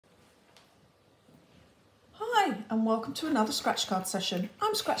and welcome to another scratch card session.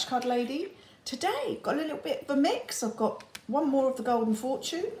 I'm Scratch Card Lady. Today, got a little bit of a mix. I've got one more of the Golden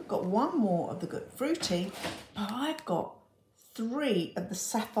Fortune, I've got one more of the Good Fruity, but I've got 3 of the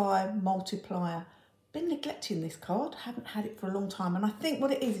Sapphire Multiplier. Been neglecting this card, haven't had it for a long time, and I think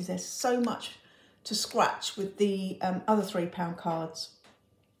what it is there's so much to scratch with the other £3 cards.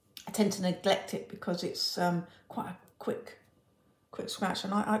 I tend to neglect it because it's quite a quick scratch,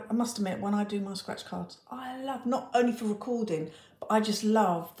 and I must admit, when I do my scratch cards, I love, not only for recording, but I just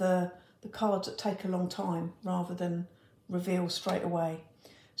love the cards that take a long time rather than reveal straight away.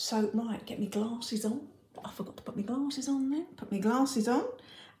 So right, get me glasses on. I forgot to put my glasses on then. Put my glasses on,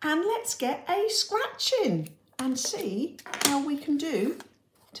 and let's get a scratching and see how we can do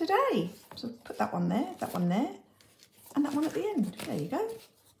today. So put that one there, and that one at the end. There you go.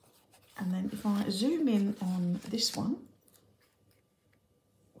 And then if I zoom in on this one,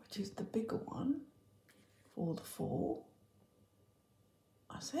 which is the bigger one for the 4,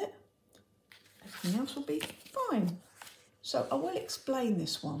 that's it. Everything else will be fine. So I will explain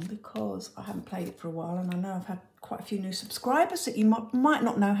this one because I haven't played it for a while, and I know I've had quite a few new subscribers that you might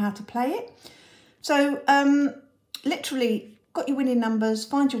not know how to play it. So literally, got your winning numbers,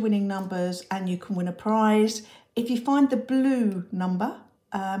 find your winning numbers, and you can win a prize. If you find the blue number,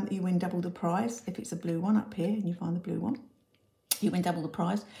 you win double the prize. If it's a blue one up here and you find the blue one, you win double the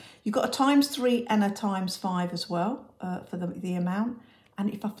prize. You've got a ×3 and a ×5 as well for the amount.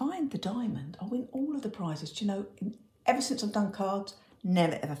 And if I find the diamond, I win all of the prizes. Do you know, ever since I've done cards,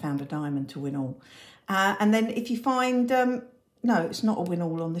 never ever found a diamond to win all. And then if you find, no, it's not a win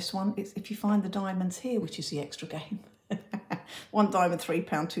all on this one. It's if you find the diamonds here, which is the extra game. 1 diamond,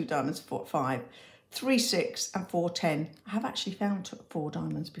 £3, 2 diamonds, 4, 5. 3, 6 and 4, 10. I have actually found 4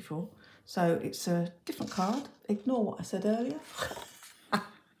 diamonds before, so it's a different card. Ignore what I said earlier.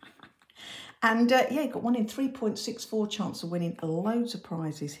 And yeah, you've got 1 in 3.64 chance of winning loads of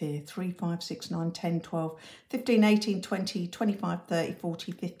prizes here. 3, 5, 6, 9, 10, 12, 15, 18, 20, 25, 30,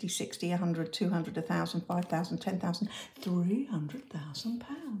 40, 50, 60, 100, 200, 1,000, 5,000, 10,000, 300,000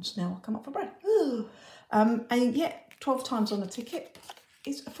 pounds. Now I'll come up for breath. And yeah, 12 times on a ticket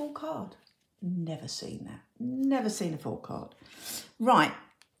is a full card. Never seen that. Never seen a full card. Right,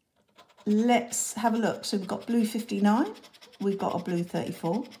 let's have a look. So we've got blue 59, we've got a blue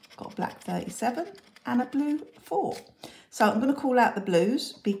 34, got a black 37, and a blue 4. So I'm going to call out the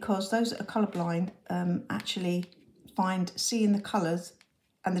blues because those that are colourblind actually find seeing the colours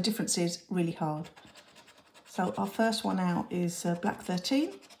and the differences really hard. So our first one out is black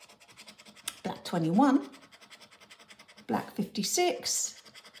 13, black 21, black 56,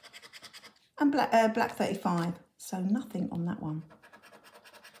 and black 35, so nothing on that one.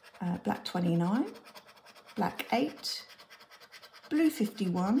 Black 29, black 8, blue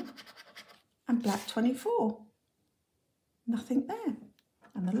 51, and black 24. Nothing there.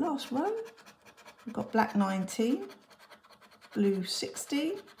 And the last row, we've got black 19, blue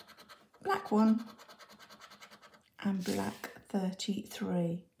 16, black 1, and black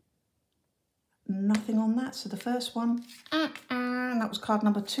 33. Nothing on that. So the first one, and that was card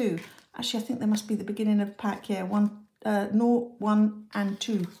number 2. Actually, I think there must be the beginning of the pack. Yeah, 0, 1 and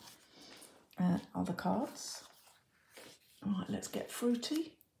 2 are the cards. All right, let's get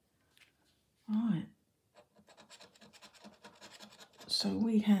fruity. All right. So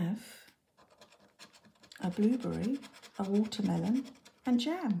we have a blueberry, a watermelon, and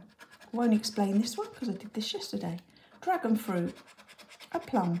jam. I won't explain this one because I did this yesterday. Dragon fruit, a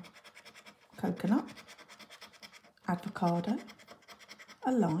plum, coconut, avocado,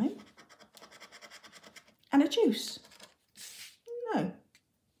 a lime, and a juice. No.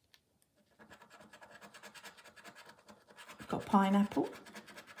 We've got pineapple,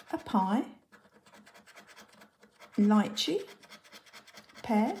 a pie, lychee,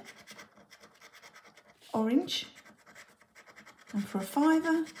 pear, orange, and for a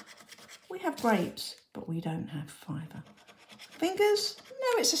 £5 we have grapes, but we don't have fibre. Fingers?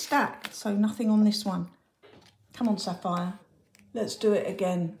 No, it's a stack, so nothing on this one. Come on, Sapphire. Let's do it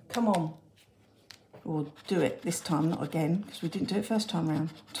again. Come on. Or do it this time, not again, because we didn't do it first time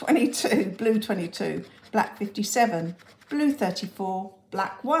round. 22, blue 22, black 57, blue 34,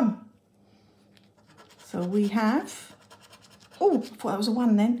 black 1. So we have, oh, I thought that was a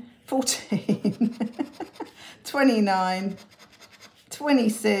 1 then, 14, 29,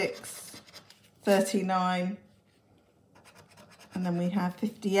 26, 39, and then we have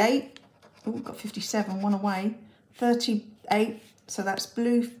 58, oh, we've got 57, 1 away, 38, so that's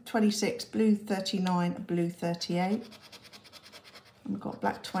blue 26, blue 39, blue 38. And we've got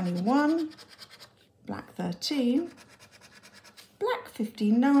black 21, black 13, black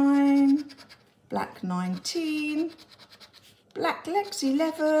 59, black 19, black legs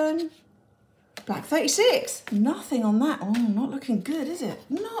 11, black 36. Nothing on that. Oh, not looking good, is it?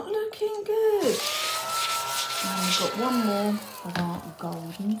 Not looking good. And we've got one more of our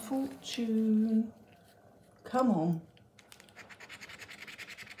golden fortune. Come on.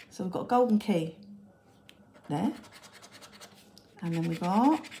 So we've got a golden key there. And then we've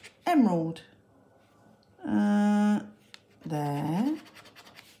got emerald there.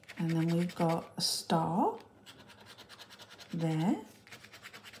 And then we've got a star there.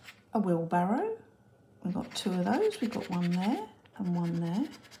 A wheelbarrow. We've got two of those. We've got one there and one there.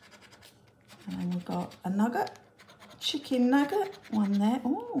 And then we've got a nugget, chicken nugget, one there.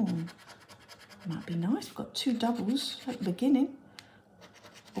 Oh, might be nice. We've got two doubles at the beginning.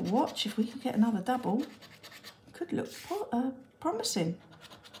 But watch, if we could get another double, could look promising.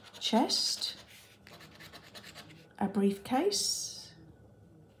 Chest, a briefcase,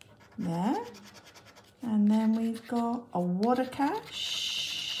 there. And then we've got a wad of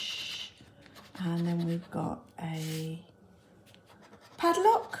cash. And then we've got a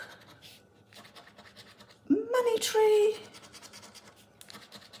padlock, money tree,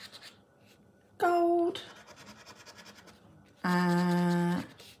 gold,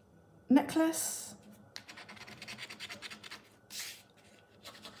 necklace,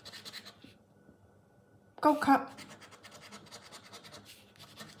 gold cup,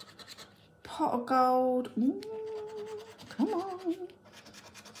 pot of gold. Ooh, come on.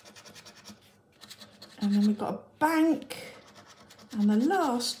 And then we've got a bank, and the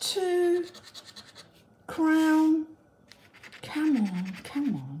last two, crown. Come on,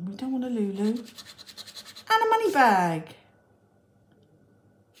 come on. We don't want a Lulu. And a money bag.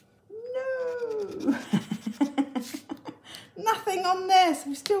 No. Nothing on there. So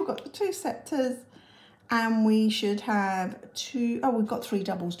we've still got the two scepters. And we should have two. Oh, we've got three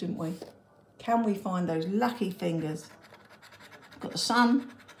doubles, didn't we? Can we find those lucky fingers? We've got the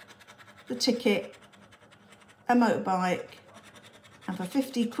sun, the ticket, a motorbike. And for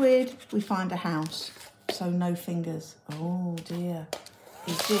 50 quid, we find a house. So no fingers. Oh dear.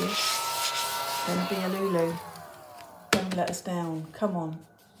 Is this going to be a Lulu? Don't let us down. Come on.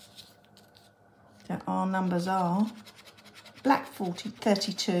 So our numbers are black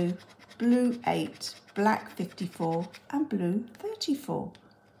 32, blue 8, black 54 and blue 34.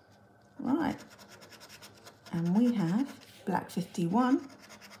 Right. And we have black 51,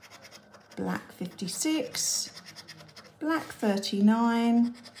 black 56, black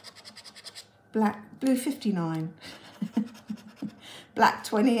 39, blue 59, black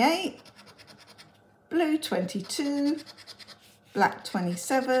 28, blue 22, black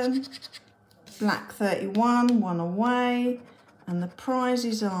 27, black 31, one away, and the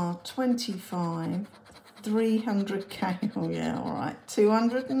prizes are 25, 300k, oh yeah, all right,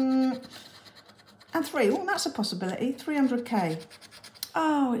 200 and 3, oh, that's a possibility, 300k.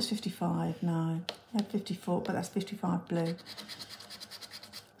 Oh, it's 55, no, I had 54, but that's 55 blue.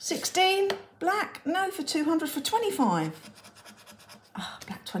 16, black, no, for 200, for 25. Ah, oh,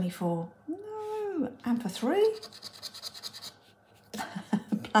 black 24, no, and for 3.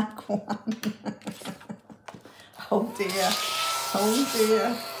 Black 1. Oh dear, oh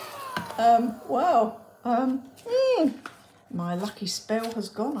dear. Wow, my lucky spell has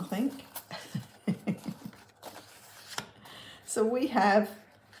gone, I think. So we have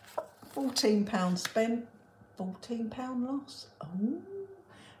 £14 spent, £14 loss. Oh.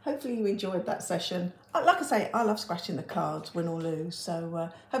 Hopefully you enjoyed that session. Like I say, I love scratching the cards, win or lose. So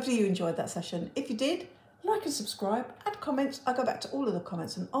hopefully you enjoyed that session. If you did, like and subscribe, add comments. I go back to all of the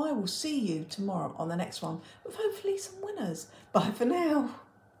comments and I will see you tomorrow on the next one with hopefully some winners. Bye for now.